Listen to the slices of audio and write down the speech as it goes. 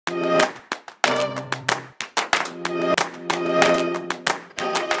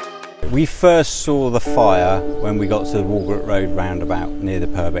We first saw the fire when we got to the Walbrook Road roundabout near the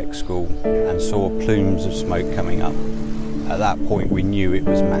Purbeck School and saw plumes of smoke coming up. At that point we knew it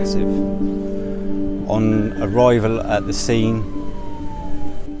was massive. On arrival at the scene,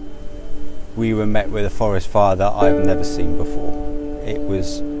 we were met with a forest fire that I've never seen before. It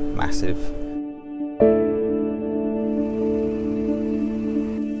was massive.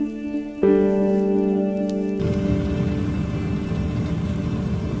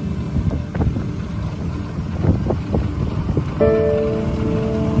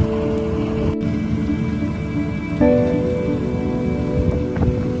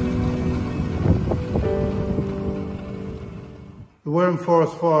 The Wareham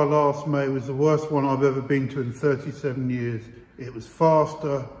Forest fire last May was the worst one I've ever been to in 37 years. It was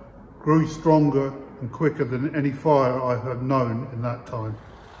faster, grew stronger and quicker than any fire I have known in that time.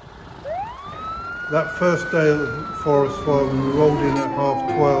 That first day of the forest fire, when we rolled in at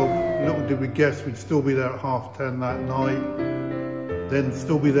 12:30, little did we guess we'd still be there at 10:30 that night, then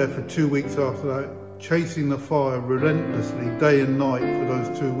still be there for 2 weeks after that. Chasing the fire relentlessly day and night for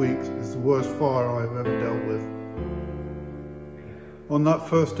those 2 weeks is the worst fire I've ever dealt with. On that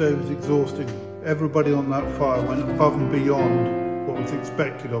first day it was exhausting. Everybody on that fire went above and beyond what was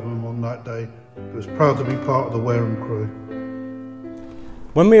expected of them on that day. I was proud to be part of the Wareham crew.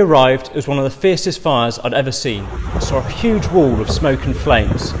 When we arrived, it was one of the fiercest fires I'd ever seen. I saw a huge wall of smoke and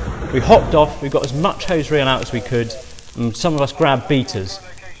flames. We hopped off, we got as much hose reel out as we could, and some of us grabbed beaters.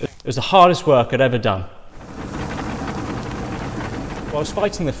 It was the hardest work I'd ever done. While I was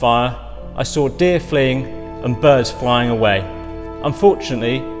fighting the fire, I saw deer fleeing and birds flying away.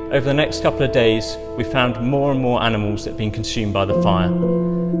 Unfortunately, over the next couple of days, we found more and more animals that had been consumed by the fire.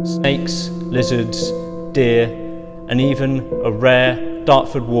 Snakes, lizards, deer, and even a rare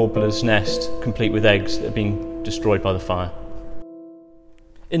Dartford warbler's nest, complete with eggs, that had been destroyed by the fire.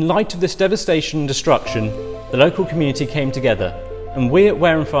 In light of this devastation and destruction, the local community came together, and we at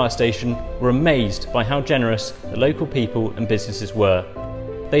Wareham Fire Station were amazed by how generous the local people and businesses were.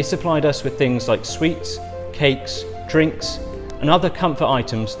 They supplied us with things like sweets, cakes, drinks, and other comfort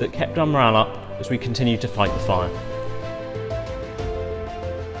items that kept our morale up as we continued to fight the fire.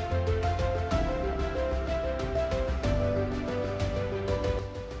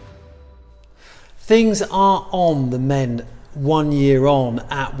 Things are on the mend 1 year on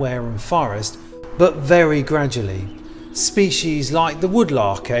at Wareham Forest, but very gradually. Species like the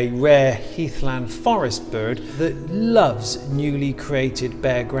woodlark, a rare heathland forest bird that loves newly created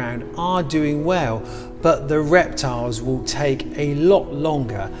bare ground, are doing well, but the reptiles will take a lot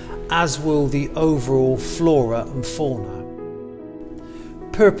longer, as will the overall flora and fauna.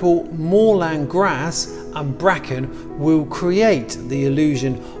 Purple moorland grass and bracken will create the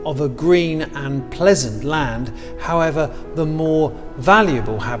illusion of a green and pleasant land. However, the more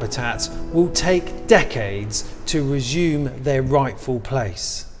valuable habitats will take decades to resume their rightful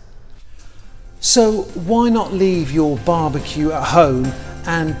place. So why not leave your barbecue at home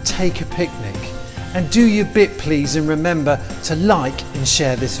and take a picnic? And do your bit please, and remember to like and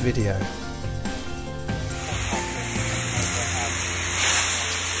share this video.